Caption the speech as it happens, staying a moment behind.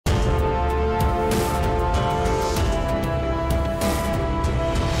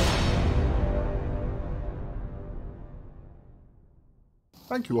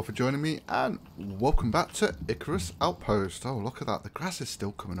Thank you all for joining me, and welcome back to Icarus Outpost. Oh, look at that. The grass is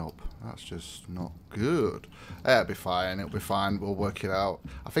still coming up. That's just not good. It'll be fine. It'll be fine. We'll work it out.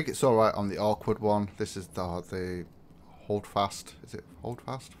 I think it's alright on the awkward one. This is the hold fast. Is it hold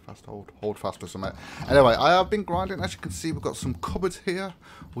fast? Fast hold? Hold fast or something. Anyway, I have been grinding. As you can see, we've got some cupboards here.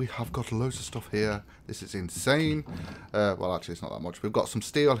 We have got loads of stuff here. This is insane. Well, actually, it's not that much. We've got some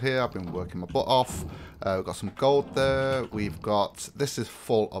steel here. I've been working my butt off. We've got some gold there. We've got... This is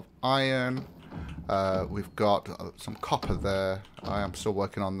full of iron. We've got some copper there. I am still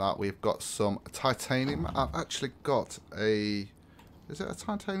working on that. We've got some titanium. I've actually got a... Is it a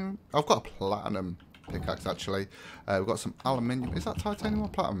titanium? I've got a platinum pickaxe, actually. We've got some aluminium. Is that titanium or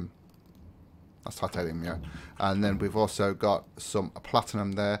platinum? That's titanium, yeah. And then we've also got some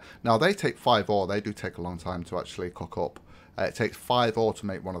platinum there. Now, they take 5 ore. They do take a long time to actually cook up. It takes 5 ore to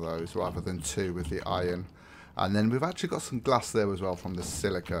make one of those rather than 2 with the iron. And then we've actually got some glass there as well from the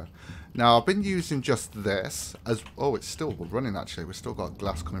silica. Now, I've been using just this as... Oh, it's still running, actually. We've still got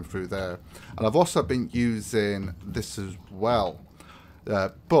glass coming through there. And I've also been using this as well.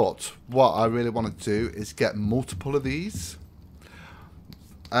 But what I really want to do is get multiple of these.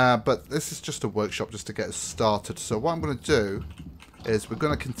 But this is just a workshop just to get us started. So what I'm going to do is we're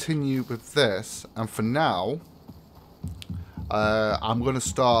going to continue with this. And for now, I'm going to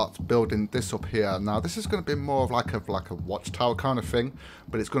start building this up here. Now, this is going to be more of like a watchtower kind of thing.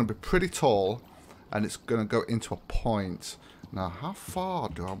 But it's going to be pretty tall. And it's going to go into a point. Now, how far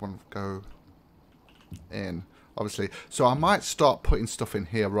do I want to go in? Obviously, so I might start putting stuff in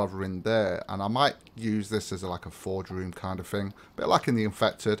here rather than there, and I might use this as like a forge room kind of thing, a bit like in the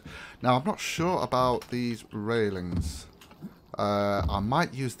Infected. Now, I'm not sure about these railings. I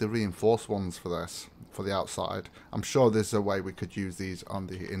might use the reinforced ones for this, for the outside. I'm sure there's a way we could use these on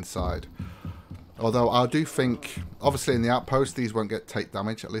the inside. Although I do think, obviously in the outpost, these won't take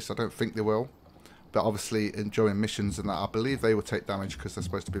damage. At least I don't think they will. But obviously, during missions and that, I believe they will take damage because they're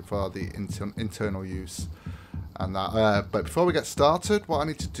supposed to be for the internal use. And that, but before we get started, what I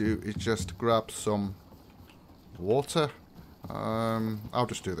need to do is just grab some water. I'll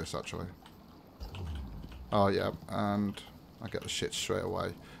just do this actually. Oh yeah, and I get the shit straight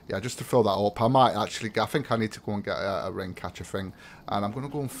away. Yeah, just to fill that up. I might actually, I think I need to go and get a rain catcher thing. And I'm going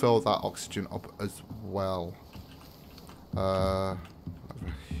to go and fill that oxygen up as well. Over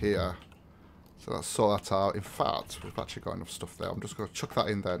here. So let's sort that out. In fact, we've actually got enough stuff there. I'm just going to chuck that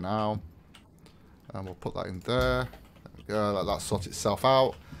in there now. And we'll put that in there. There we go. Let that sort itself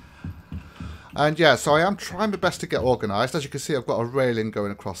out. And yeah, so I am trying my best to get organised. As you can see, I've got a railing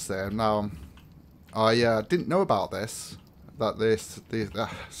going across there. Now, I didn't know about this.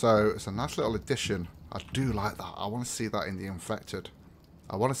 So it's a nice little addition. I do like that. I want to see that in the Infected.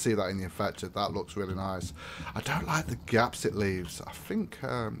 I want to see that in the Infected. That looks really nice. I don't like the gaps it leaves. I think,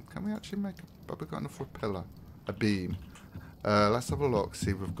 can we actually make... Have we got enough for a pillar? A beam. Let's have a look,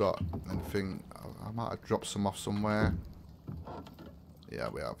 see if we've got anything. I might have dropped some off somewhere. Yeah,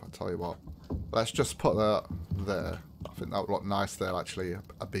 we have. I'll tell you what. Let's just put that there. I think that would look nice there, actually.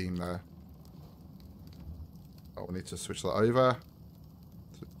 A beam there. Oh, we need to switch that over.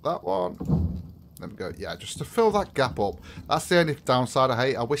 To that one. There we go. Yeah, just to fill that gap up. That's the only downside I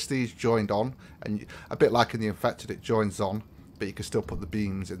hate. I wish these joined on. And a bit like in the Infected, it joins on. But you can still put the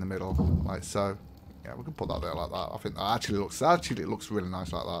beams in the middle, like so. Yeah, we can put that there like that. I think that it looks really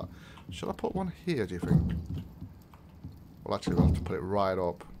nice like that. Should I put one here, do you think? Well, actually, we'll have to put it right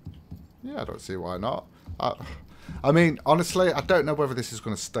up. Yeah, I don't see why not. I mean, honestly, I don't know whether this is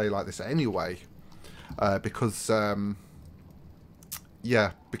going to stay like this anyway. Because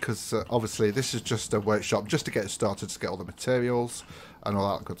obviously this is just a workshop just to get it started, to get all the materials and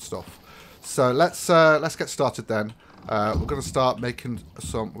all that good stuff. So let's get started then. We're going to start making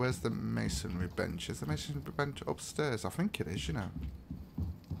some... Where's the masonry bench? Is the masonry bench upstairs? I think it is, you know.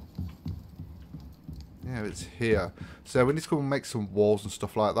 Yeah, it's here. So we need to go and make some walls and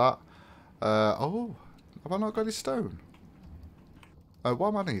stuff like that. Oh, have I not got any stone? What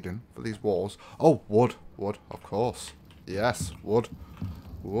am I needing for these walls? Oh, wood. Wood, of course. Yes, wood.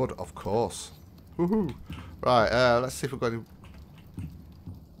 Wood, of course. Woohoo. Right, let's see if we've got any...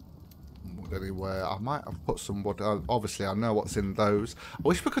 anywhere. I might have put some wood. Obviously, I know what's in those. I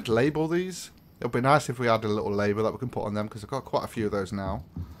wish we could label these. It would be nice if we had a little label that we can put on them, because I've got quite a few of those now.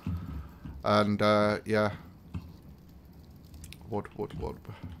 And, yeah. Wood.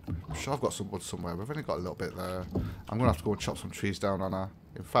 I'm sure I've got some wood somewhere. We've only got a little bit there. I'm going to have to go and chop some trees down on her.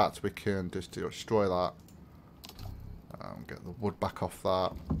 In fact, we can just destroy that. Get the wood back off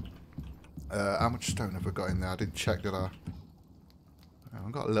that. How much stone have we got in there? I didn't check, did I?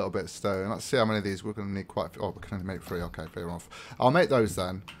 I've got a little bit of stone. Let's see how many of these we're going to need. Quite. Oh, we can only make 3. Okay, fair enough. I'll make those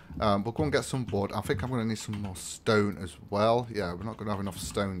then. We'll go and get some wood. I think I'm going to need some more stone as well. Yeah, we're not going to have enough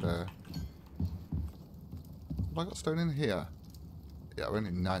stone there. Have I got stone in here? Yeah, we're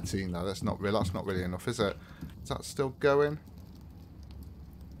only 19 though. That's not really enough, is it? Is that still going?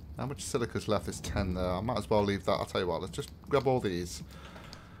 How much silica's left? There's 10 there. I might as well leave that. I'll tell you what. Let's just grab all these.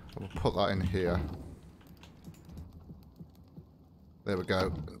 And we'll put that in here. There we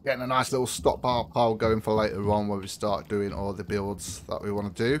go. Getting a nice little stockpile going for later on when we start doing all the builds that we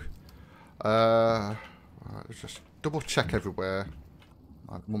want to do. Right, let's just double check everywhere.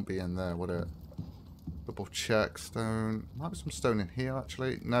 It wouldn't be in there, would it? Double check stone. Might be some stone in here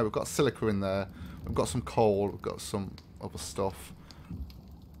actually. No, we've got silica in there. We've got some coal. We've got some other stuff.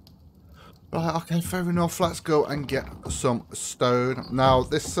 Right, okay, fair enough. Let's go and get some stone. Now,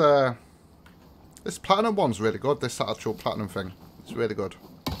 this platinum one's really good. This actual platinum thing. It's really good.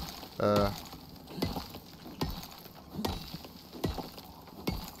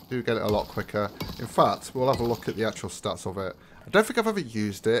 Do get it a lot quicker. In fact, we'll have a look at the actual stats of it. I don't think I've ever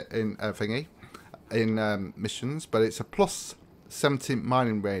used it in missions, but it's a plus 70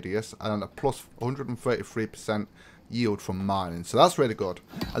 mining radius and a plus 133% yield from mining. So that's really good.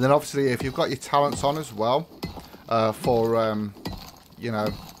 And then obviously, if you've got your talents on as well, for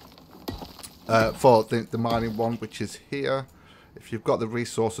for the mining one, which is here. If you've got the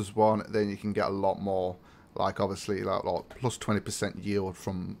resources one, then you can get a lot more. Like obviously, like plus 20% yield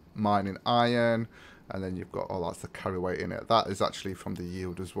from mining iron, and then you've got that's the carry weight in it. That is actually from the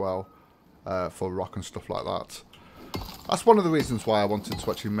yield as well, for rock and stuff like that. That's one of the reasons why I wanted to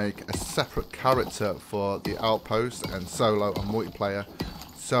actually make a separate character for the Outpost and solo and multiplayer,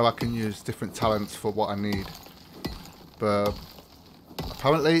 so I can use different talents for what I need. But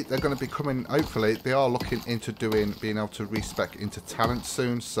apparently they're going to be coming, hopefully they are looking into being able to respec into talent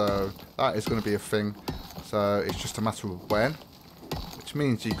soon, so that is going to be a thing. So it's just a matter of when, which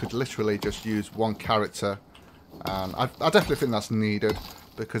means you could literally just use one character, and I definitely think that's needed,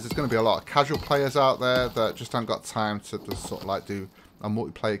 because there's going to be a lot of casual players out there that just haven't got time to just sort of like do a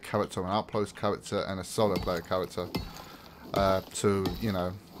multiplayer character, an Outpost character, and a solo player character.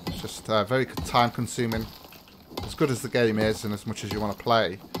 It's just very time consuming. As good as the game is and as much as you want to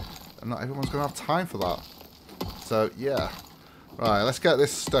play, and not everyone's going to have time for that. So yeah, right, let's get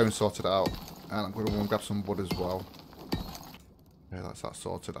this stone sorted out, and I'm going to grab some wood as well. Yeah, that's that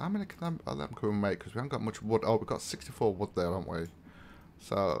sorted. How many can we make? Because we haven't got much wood. Oh, we've got 64 wood there, haven't we?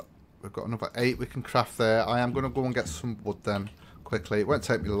 So we've got another 8 we can craft there. I am going to go and get some wood then quickly. It won't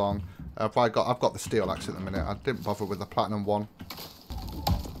take me long. I've got the steel axe at the minute. I didn't bother with the platinum one.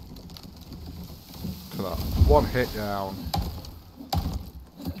 For that one hit down.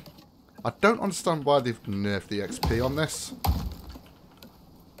 I don't understand why they've nerfed the XP on this.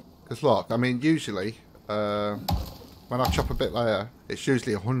 Because look, I mean, usually when I chop a bit later, it's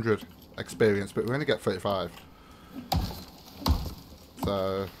usually 100 experience, but we only get 35.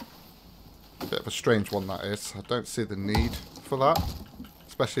 So, a bit of a strange one that is. I don't see the need for that,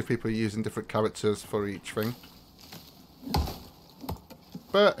 especially if people are using different characters for each thing.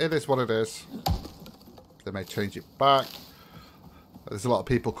 But it is what it is. They may change it back. There's a lot of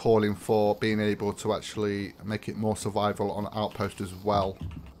people calling for being able to actually make it more survival on Outpost as well,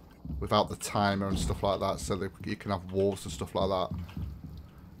 without the timer and stuff like that, so that you can have wolves and stuff like that.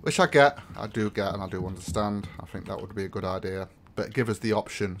 Which I do get, and I do understand. I think that would be a good idea. But give us the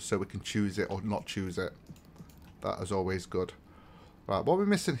option so we can choose it or not choose it. That is always good. Right, what are we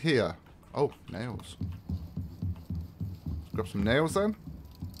missing here? Oh, nails. Let's grab some nails then.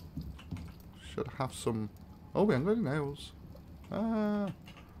 Should have some... Oh, we haven't got any nails. Thought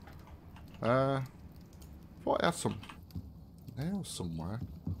I had some nails somewhere.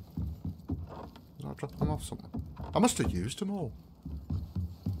 Did I drop them off somewhere? I must have used them all.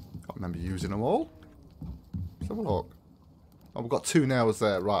 Can't remember using them all. Let's have a look. Oh, we've got 2 nails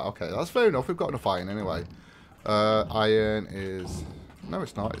there. Right, okay. That's fair enough. We've got enough iron anyway. Iron is... No,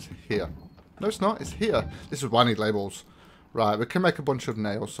 it's not. It's here. No, it's not. It's here. This is why I need labels. Right, we can make a bunch of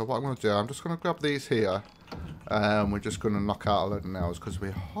nails. So what I'm going to do, I'm just going to grab these here. We're just going to knock out a load of nails, because we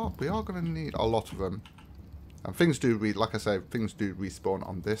are going to need a lot of them. And things do, like I say, things do respawn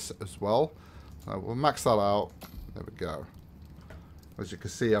on this as well. So we'll max that out. There we go. As you can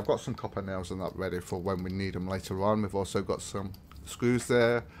see, I've got some copper nails and that ready for when we need them later on. We've also got some screws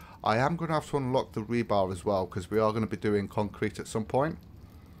there. I am going to have to unlock the rebar as well, because we are going to be doing concrete at some point.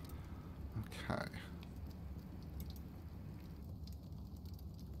 Okay.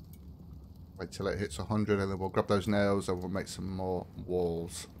 Wait till it hits 100 and then we'll grab those nails and we'll make some more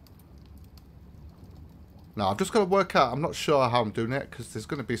walls. Now, I've just got to work out, I'm not sure how I'm doing it, because there's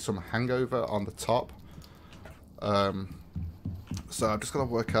going to be some hangover on the top. So I've just got to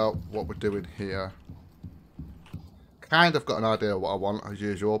work out what we're doing here. Kind of got an idea of what I want, as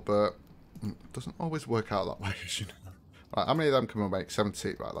usual, but it doesn't always work out that way, as you know. Right, how many of them can we make?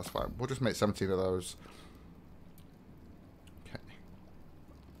 17. Right, that's fine. We'll just make 17 of those. Okay.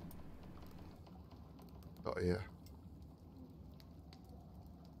 Got here.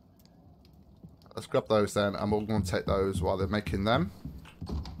 Let's grab those then, and we'll go and take those while they're making them.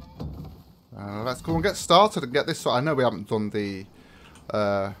 Let's go and get started and get this. So I know we haven't done the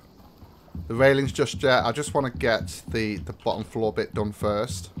railings just yet. I just want to get the bottom floor bit done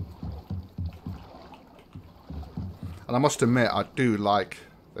first. And I must admit, I do like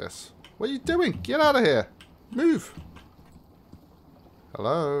this. What are you doing? Get out of here. Move.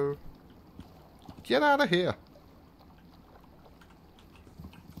 Hello. Get out of here.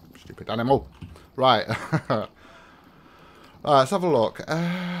 Stupid animal. Right. Let's have a look.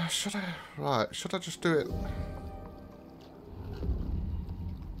 Should I just do it?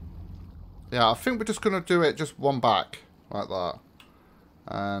 Yeah, I think we're just going to do it just one back. Like that.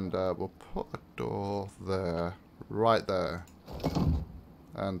 And we'll put a door there. Right there.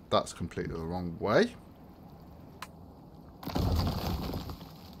 And that's completely the wrong way.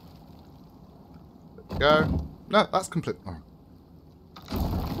 There we go. No, that's completely wrong.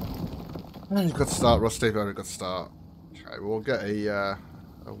 Very good start, Rusty. Very good start. Okay, we'll get a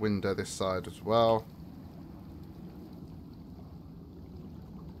window this side as well.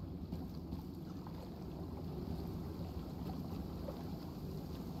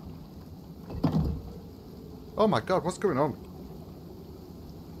 Oh my god, what's going on?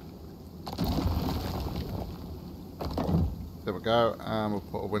 There we go, and we'll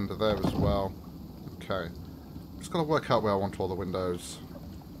put a window there as well. Okay. Just gotta work out where I want all the windows.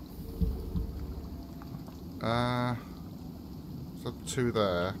 So 2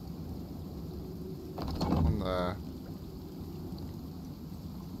 there. 1 there.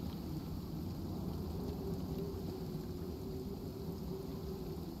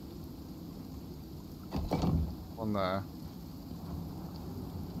 One there.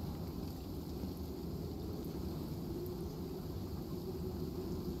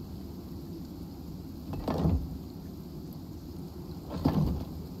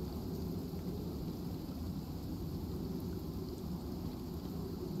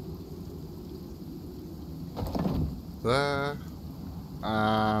 There.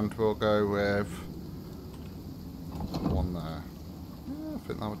 And we'll go with 1 there. Yeah, I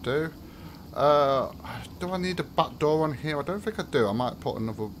think that would do. Do I need a back door on here? I don't think I do. I might put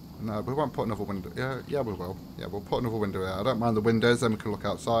another... No, we won't put another window. Yeah, we will. Yeah, we'll put another window there. I don't mind the windows, then we can look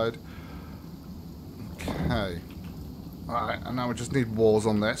outside. Okay. Alright, and now we just need walls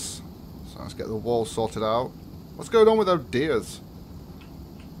on this. So let's get the walls sorted out. What's going on with those deers?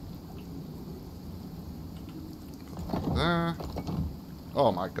 There.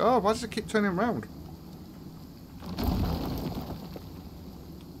 Oh my god, why does it keep turning around?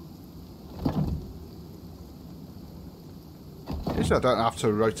 Usually I don't have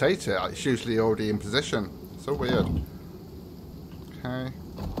to rotate it, it's usually already in position. So weird. Okay.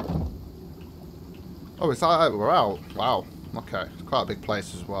 Oh, is that it? We're out. Wow. Okay, it's quite a big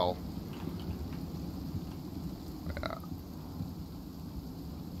place as well. Yeah.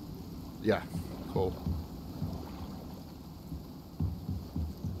 Yeah, cool.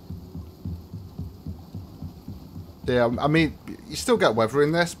 Yeah, I mean, you still get weather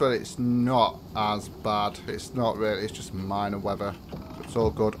in this, but it's not as bad. It's not really, it's just minor weather. It's all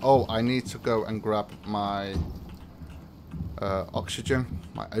good. Oh, I need to go and grab my oxygen,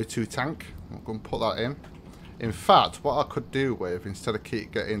 my O2 tank. I'm going to put that in. In fact, what I could do with, instead of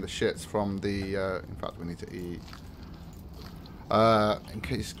keep getting the shits from the... in fact, we need to eat. In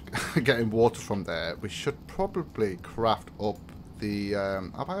case getting water from there, we should probably craft up the...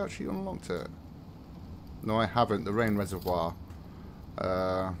 have I actually unlocked it? No, I haven't. The rain reservoir.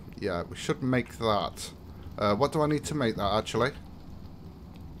 Yeah, we should make that. What do I need to make that, actually?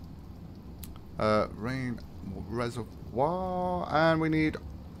 Rain reservoir. And we need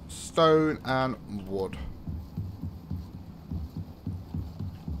stone and wood.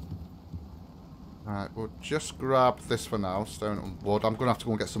 Alright, we'll just grab this for now. Stone and wood. I'm going to have to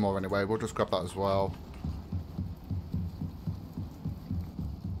go and get some more anyway. We'll just grab that as well.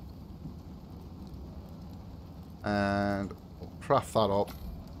 And we'll craft that up.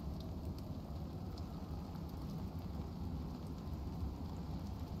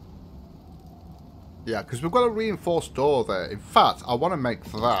 Yeah, because we've got a reinforced door there. In fact, I want to make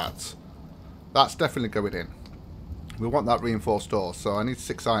that. That's definitely going in. We want that reinforced door, so I need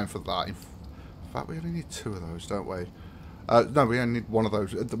 6 iron for that. In In fact, we only need 2 of those, don't we? No, we only need 1 of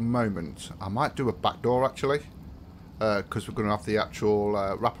those at the moment. I might do a back door, actually. Because we're going to have the actual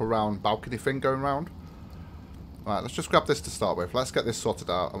wrap-around balcony thing going around. Right, let's just grab this to start with. Let's get this sorted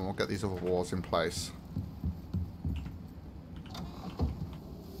out, and we'll get these other walls in place.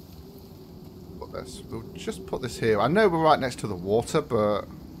 Put this. We'll just put this here. I know we're right next to the water, but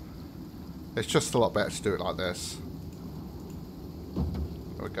it's just a lot better to do it like this.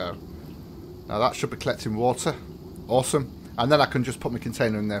 There we go. Now that should be collecting water. Awesome. And then I can just put my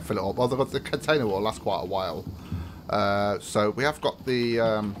container in there, fill it up. Although the container will last quite a while. So we have got the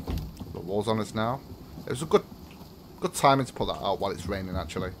walls on us now. It was a good timing to put that out while it's raining,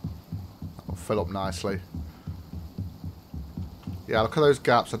 actually. It'll fill up nicely. Yeah, look at those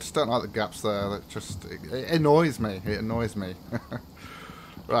gaps. I just don't like the gaps there. That just it annoys me. It annoys me.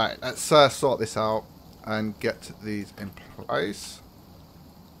 Right, let's sort this out and get these in place.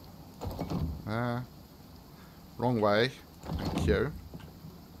 Wrong way. Thank you.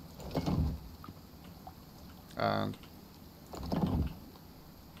 And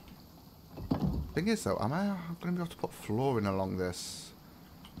thing is, though, am I going to be able to put flooring along this?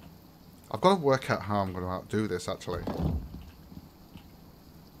 I've got to work out how I'm going to do this, actually.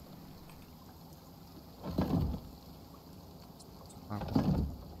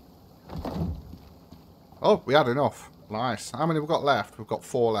 Oh, we had enough. Nice. How many have we got left? We've got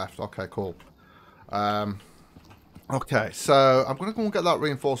 4 left. Okay, cool. Okay, so I'm going to go and get that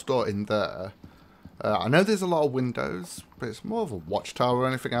reinforced door in there. I know there's a lot of windows, but it's more of a watchtower or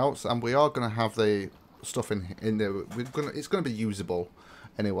anything else, and we are going to have the stuff in there. It's going to be usable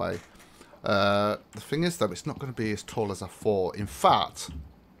anyway. The thing is, though, it's not going to be as tall as I thought. In fact,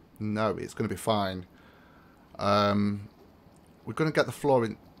 no, it's going to be fine. We're going to get the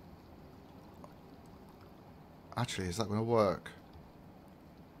flooring. Actually, is that going to work?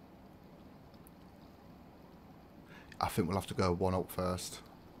 I think we'll have to go 1 up first.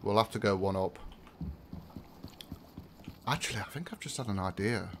 We'll have to go 1 up. Actually, I think I've just had an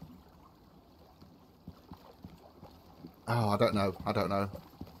idea. Oh, I don't know. I don't know.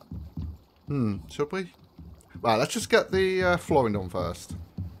 Should we? Right, let's just get the flooring done first.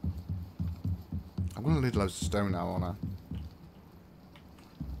 I'm going to need loads of stone now, aren't I?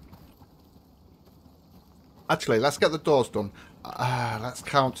 Actually, let's get the doors done. Let's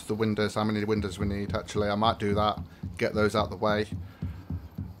count the windows, how many windows we need. Actually, I might do that. Get those out of the way.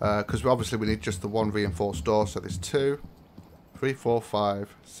 Because obviously we need just the 1 reinforced door. So there's 2, 3, 4,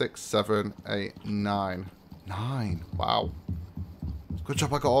 5, 6, 7, 8, 9. 9. Wow. Good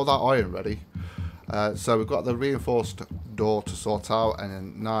job I got all that iron ready. So we've got the reinforced door to sort out. And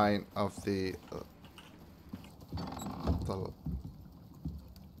then 9 of the...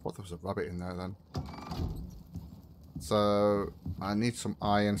 What, there was a rabbit in there then. So I need some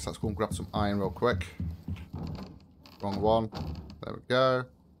iron. So let's go and grab some iron real quick. Wrong one. There we go.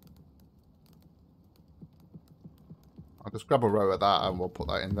 I'll just grab a row of that and we'll put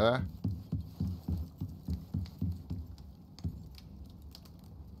that in there.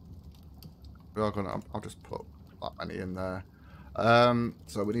 We are gonna. I'll just put that many in there.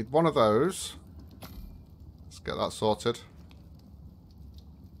 So we need 1 of those. Let's get that sorted.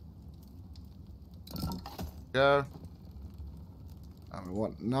 Go. And we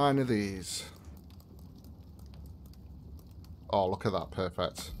want 9 of these. Oh, look at that.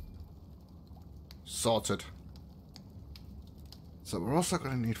 Perfect. Sorted. So we're also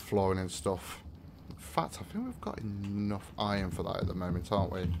going to need flooring and stuff. In fact, I think we've got enough iron for that at the moment,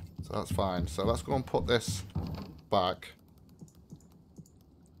 aren't we? So that's fine. So let's go and put this back.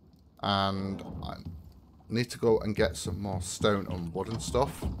 And I need to go and get some more stone and wood and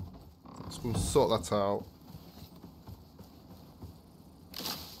stuff. Let's go and sort that out.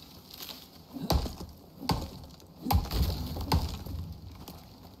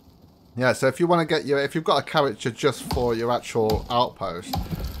 Yeah, so if you want to get if you've got a character just for your actual outpost,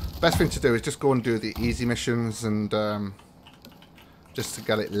 best thing to do is just go and do the easy missions and just to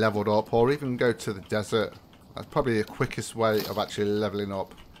get it leveled up, or even go to the desert. That's probably the quickest way of actually leveling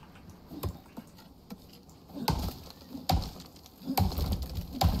up.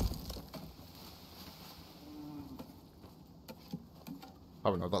 I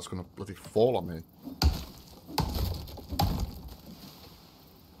don't know, that's going to bloody fall on me.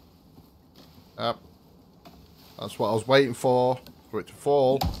 Yep. That's what I was waiting for it to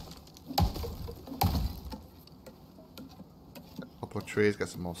fall. Get a couple of trees, get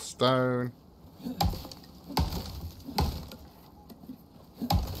some more stone.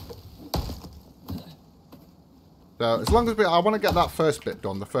 So as long as I want to get that first bit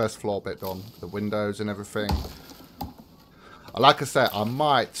done, the first floor bit done, the windows and everything. Like I said, I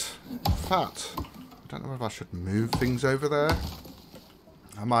might, in fact, don't know if I should move things over there.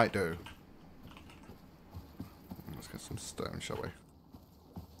 I might do. Let's get some stone, shall we?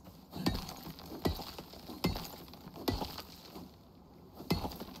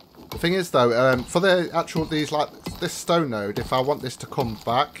 The thing is, though, for the actual this stone node, if I want this to come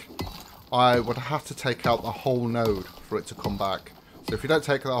back, I would have to take out the whole node for it to come back. So if you don't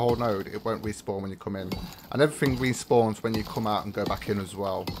take out the whole node, it won't respawn when you come in, and everything respawns when you come out and go back in as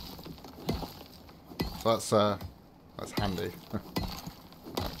well. So that's handy.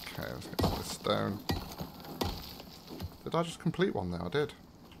 Okay, let's get some of this stone. Did I just complete one there? I did.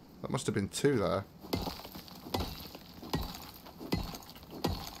 That must have been 2 there.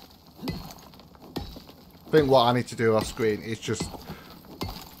 I think what I need to do off screen is just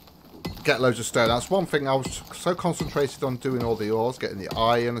get loads of stone. That's one thing I was so concentrated on doing all the ores, getting the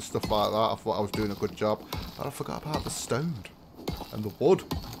iron and stuff like that. I thought I was doing a good job, but I forgot about the stone and the wood.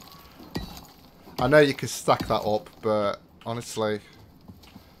 I know you can stack that up, but honestly,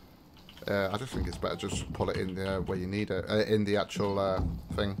 I just think it's better just put it in there where you need it, in the actual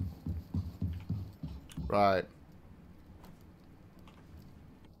thing. Right.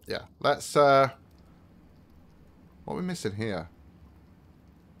 Yeah, let's... what are we missing here?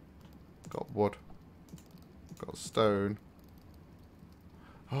 Got wood. Got stone.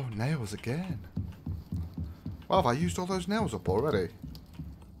 Oh, nails again. Wow, have I used all those nails up already?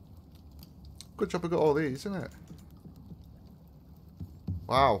 Good job I got all these, isn't it?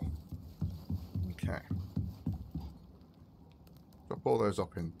 Wow. Okay. Drop all those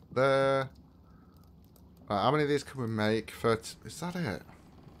up in there. Right, how many of these can we make? 30. Is that it?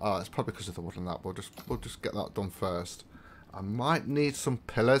 Oh, it's probably because of the wood and that. We'll just get that done first. I might need some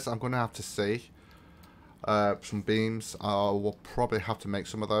pillars. I'm going to have to see. Some beams. We'll probably have to make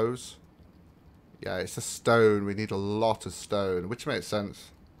some of those. Yeah, it's a stone. We need a lot of stone, which makes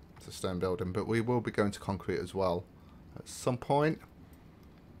sense. It's a stone building, but we will be going to concrete as well at some point.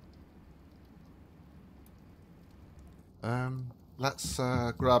 Let's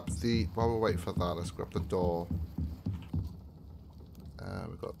grab the... While we're waiting for that, let's grab the door.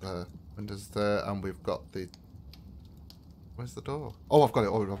 We've got the windows there, and we've got the... Where's the door? Oh, I've got it.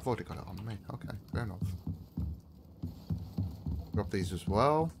 Oh, I've already got it on me. Okay, fair enough. Grab these as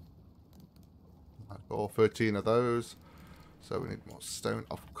well. I've got all 13 of those. So we need more stone,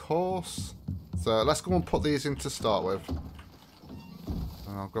 of course. So let's go and put these in to start with.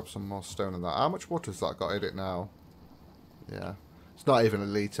 And I'll grab some more stone in that. How much water has that got in it now? Yeah. It's not even a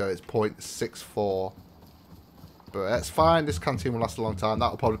litre, it's 0.64. But that's fine, this canteen will last a long time.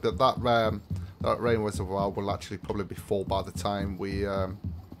 That'll probably be, that rain reservoir will actually probably be full by the time we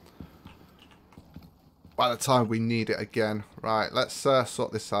need it again. Right, let's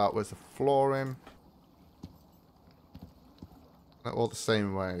sort this out. Where's the flooring? All the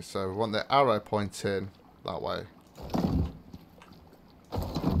same way. So we want the arrow pointing that way.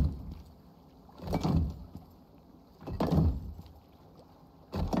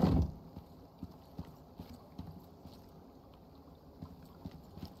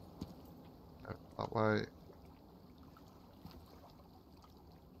 That way.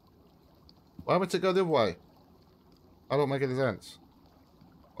 Why would it go the other way? I don't make any sense.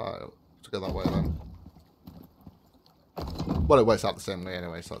 Right, let's go that way then. Well, it works out the same way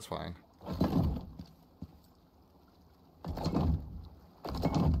anyway, so that's fine.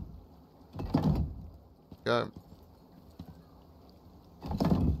 Go.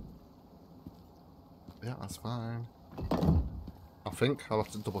 Yeah, that's fine. I think I'll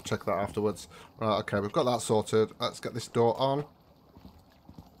have to double check that afterwards. Right, okay, we've got that sorted. Let's get this door on.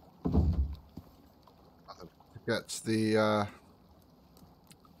 Get the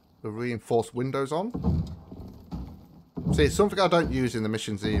reinforced windows on. See, it's something I don't use in the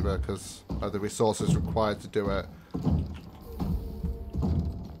missions either, because the resources required to do it.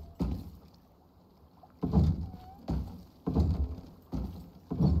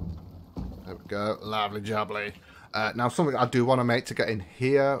 There we go. Lovely jubbly. Now, something I do want to make to get in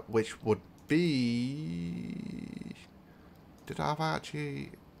here, which would be... Did I have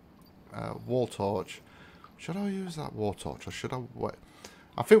actually... wall torch. Should I use that wall torch, or should I wait?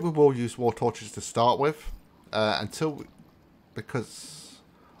 I think we will use wall torches to start with. Until... Because...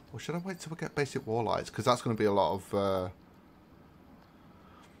 Or should I wait till we get basic wall lights? Because that's going to be a lot of...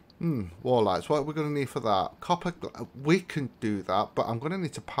 wall lights. What are we going to need for that? Copper... We can do that, but I'm going to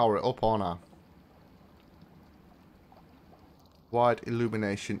need to power it up, aren't I? Wide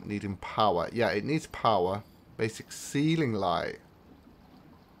illumination needing power. Yeah, it needs power. Basic ceiling light.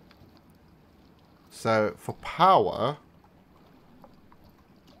 So, for power...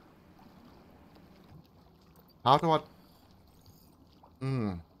 How do I...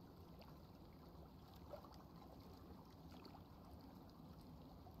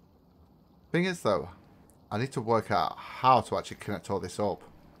 Thing is, though, I need to work out how to actually connect all this up.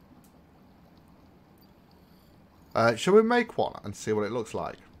 Shall we make one and see what it looks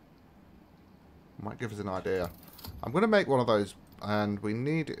like? Might give us an idea. I'm going to make one of those, and we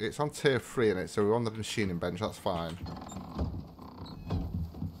need... It's on tier 3 in it, so we're on the machining bench. That's fine.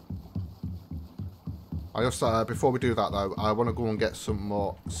 I also, before we do that, though, I want to go and get some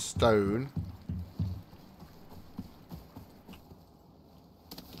more stone.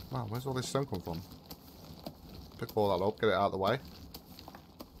 Wow, where's all this stone come from? Pick all that up, get it out of the way.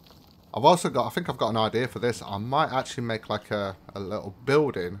 I've also got... I think I've got an idea for this. I might actually make like a little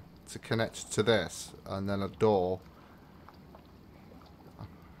building to connect to this, and then a door.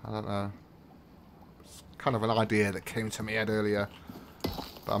 I don't know. It's kind of an idea that came to my head earlier,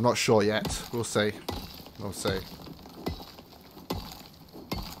 but I'm not sure yet. We'll see. We'll see.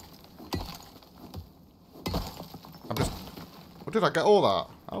 I'm just... What did I get all that?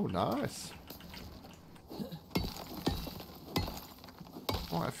 Oh, nice.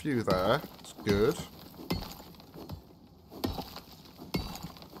 Quite a few there. It's good.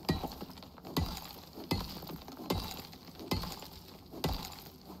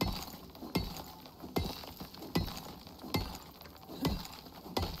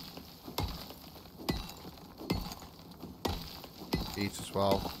 Eat as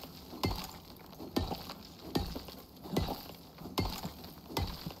well.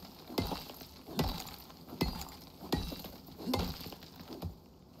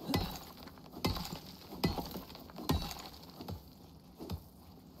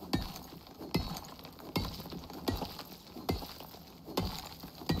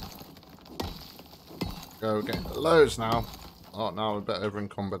 Go get loads now. Oh, now we're a bit over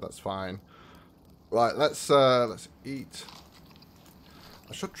encumbered. That's fine. Right, let's eat.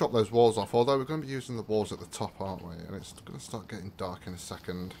 I should drop those walls off, although we're going to be using the walls at the top, aren't we? And it's going to start getting dark in a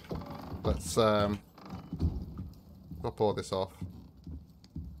second. Let's drop all this off.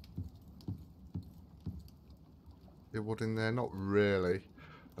 Is wood in there? Not really.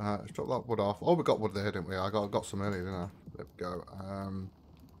 Let's drop that wood off. Oh, we got wood there, didn't we? I got some earlier, didn't I? There we go.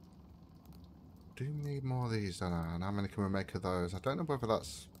 Do you need more of these, don't I? And how many can we make of those? I don't know whether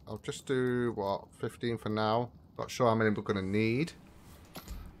that's... I'll just do, what, 15 for now. Not sure how many we're going to need.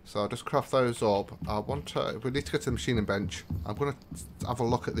 So I'll just craft those up. I want to... We need to get to the machining bench. I'm going to have a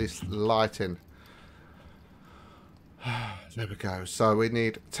look at this lighting. There we go. So we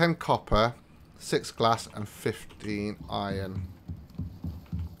need 10 copper, 6 glass, and 15 iron.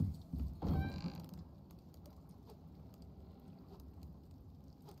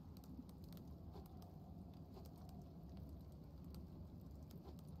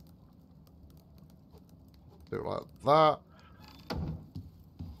 Do it like that.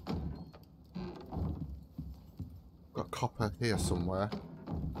 Got copper here somewhere.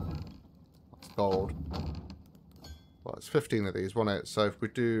 That's gold. Well, it's 15 of these, wasn't it? So if we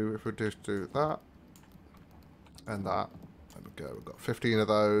just do that and that, there we go. We've got 15 of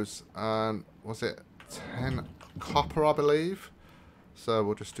those, and was it 10 copper, I believe? So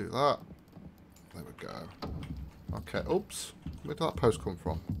we'll just do that. There we go. Okay. Oops. Where did that post come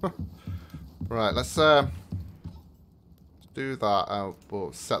from? Right. Let's do that.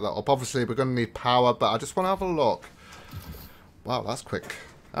 We'll set that up. Obviously, we're going to need power, but I just want to have a look. Wow, that's quick.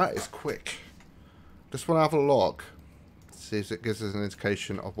 That is quick. Just want to have a look. See if it gives us an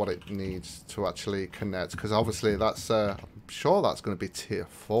indication of what it needs to actually connect. Because obviously, that's... I'm sure that's going to be tier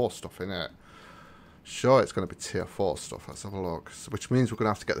 4 stuff, isn't it? Sure, it's going to be tier 4 stuff. Let's have a look. So, which means we're going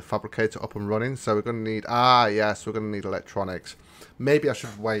to have to get the fabricator up and running. So we're going to need... Ah, yes, we're going to need electronics. Maybe I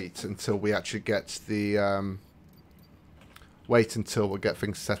should wait until we actually get the... Wait until we get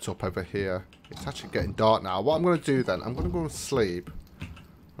things set up over here. It's actually getting dark now. What I'm going to do then, I'm going to go and sleep.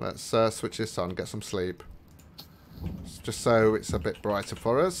 Let's switch this on, get some sleep. Just so it's a bit brighter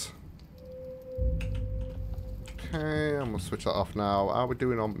for us. Okay, and we'll switch that off now. How are we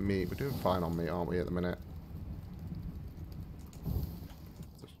doing on meat? We're doing fine on meat, aren't we, at the minute?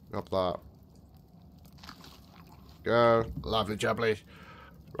 Just grab that. Go. Lovely jubbly.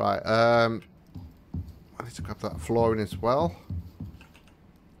 Right, I need to grab that flooring as well.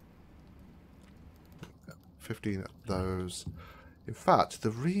 15 of those. In fact, the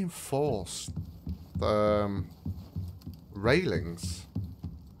reinforced railings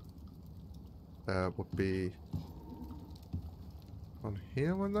would be on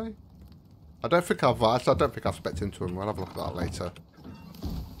here, wouldn't they? I don't think I've spec'd into them. We'll have a look at that later.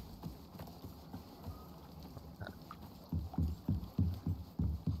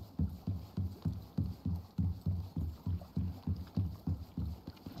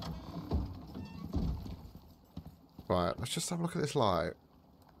 Right, let's just have a look at this light.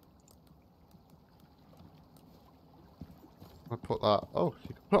 put that... Oh, you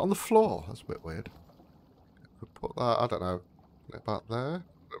can put it on the floor. That's a bit weird. You could put that, I don't know, about there?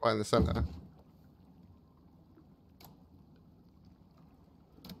 Right in the centre.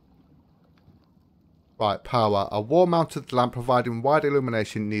 Right, power. A wall-mounted lamp providing wide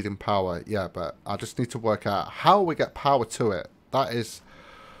illumination needing power. Yeah, but I just need to work out how we get power to it. That is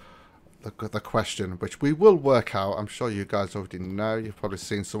the question, which we will work out. I'm sure you guys already know. You've probably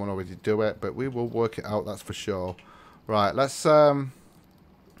seen someone already do it, but we will work it out, that's for sure. Right, let's... That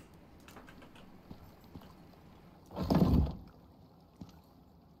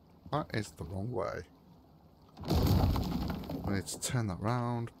is the wrong way. I need to turn that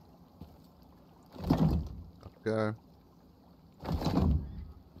round. There we go.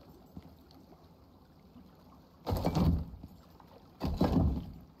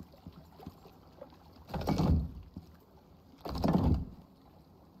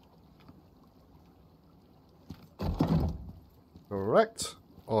 Correct.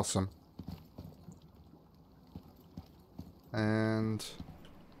 Awesome. And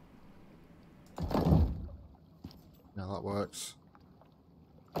yeah, that works.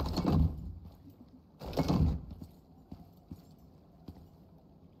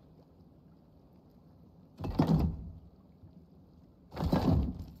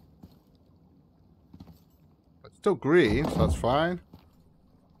 It's still green, so that's fine.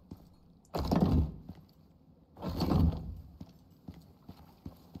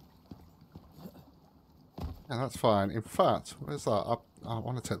 Yeah, that's fine. In fact, where's that? I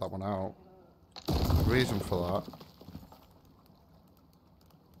want to take that one out. The reason for that.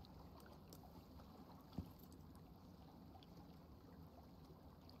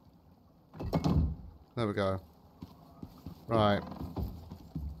 There we go. Right.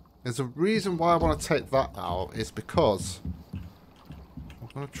 There's a reason why I want to take that out is because I'm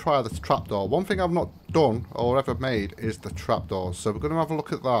going to try this trapdoor. One thing I've not done or ever made is the trapdoor. So we're going to have a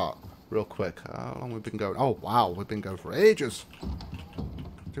look at that real quick. How long have we been going? Oh, wow. We've been going for ages.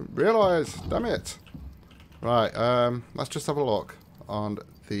 Didn't realise. Damn it. Right. Let's just have a look on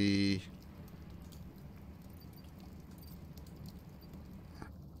the...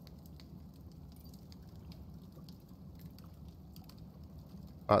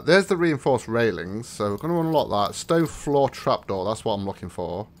 Right, there's the reinforced railings. So we're going to unlock that. Stone floor trapdoor. That's what I'm looking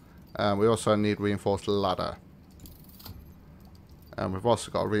for. And we also need reinforced ladder. And we've also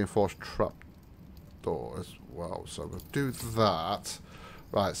got a reinforced trapdoor as well. So we'll do that.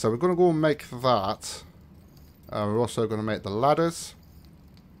 Right, so we're going to go and make that. We're also going to make the ladders.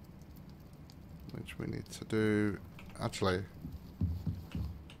 Which we need to do... Actually...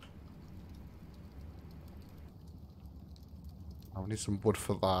 I need some wood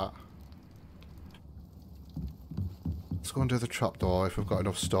for that. Let's go and do the trapdoor if we've got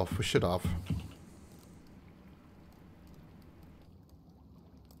enough stuff. We should have.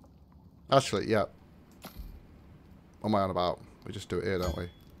 Actually, yeah. What am I on about? We just do it here, don't we?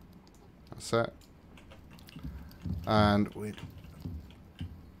 That's it. And we...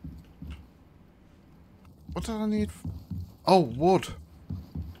 What did I need? Oh, wood.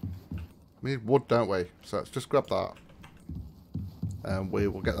 We need wood, don't we? So let's just grab that. And we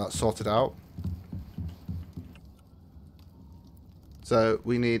will get that sorted out. So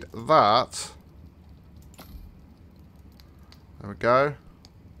we need that. There we go.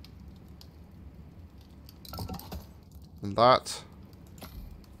 And that.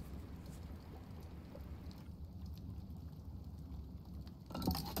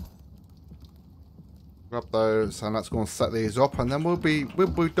 Grab those, and let's go and set these up, and then we'll be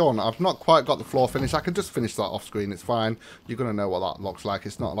done. I've not quite got the floor finished. I can just finish that off screen. It's fine. You're gonna know what that looks like.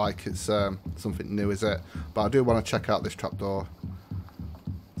 It's not like it's something new, is it? But I do want to check out this trapdoor.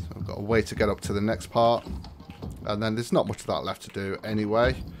 So I've got a way to get up to the next part, and then there's not much of that left to do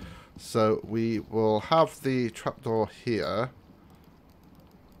anyway. So we will have the trapdoor here.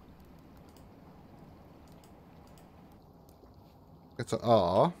 Get to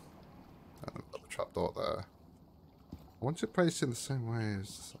R. And I've got the trapdoor there. I want it placed in the same way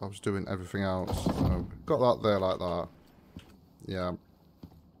as I was doing everything else. So got that there like that. Yeah.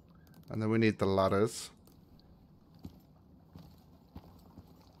 And then we need the ladders.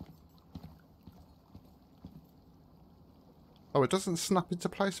 Oh, it doesn't snap into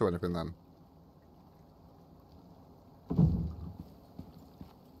place or anything then.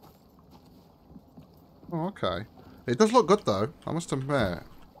 Oh, okay. It does look good though, I must admit.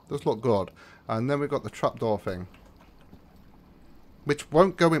 It does look good. And then we've got the trapdoor thing. Which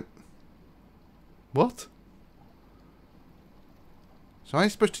won't go in... What? So how are you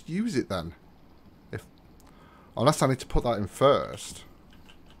supposed to use it then? If... Unless I need to put that in first.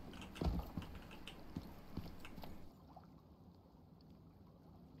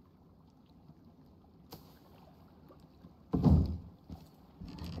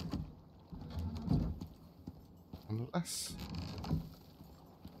 unless...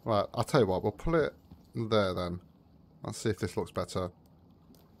 Right, I'll tell you what, we'll put it there then. Let's see if this looks better.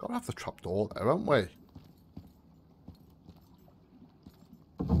 Gotta have the trapdoor there, haven't we?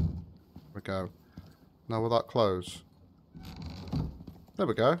 There we go. Now will that close? There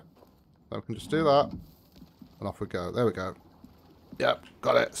we go. Now we can just do that. And off we go. There we go. Yep,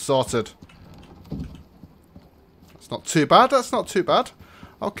 got it. Sorted. That's not too bad. That's not too bad.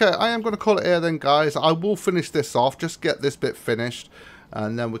 Okay, I am going to call it here then, guys. I will finish this off. Just get this bit finished.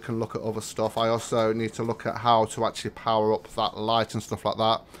 And then we can look at other stuff. I also need to look at how to actually power up that light and stuff like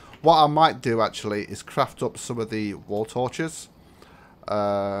that. What I might do, actually, is craft up some of the wall torches.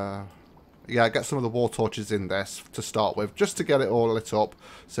 Yeah, get some of the wall torches in this to start with. Just to get it all lit up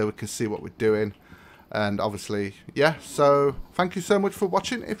so we can see what we're doing. And obviously, yeah, so thank you so much for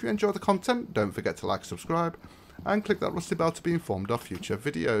watching. If you enjoy the content, don't forget to like, subscribe, and click that rusty bell to be informed of future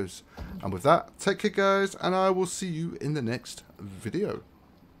videos. And with that, take care guys, and I will see you in the next video.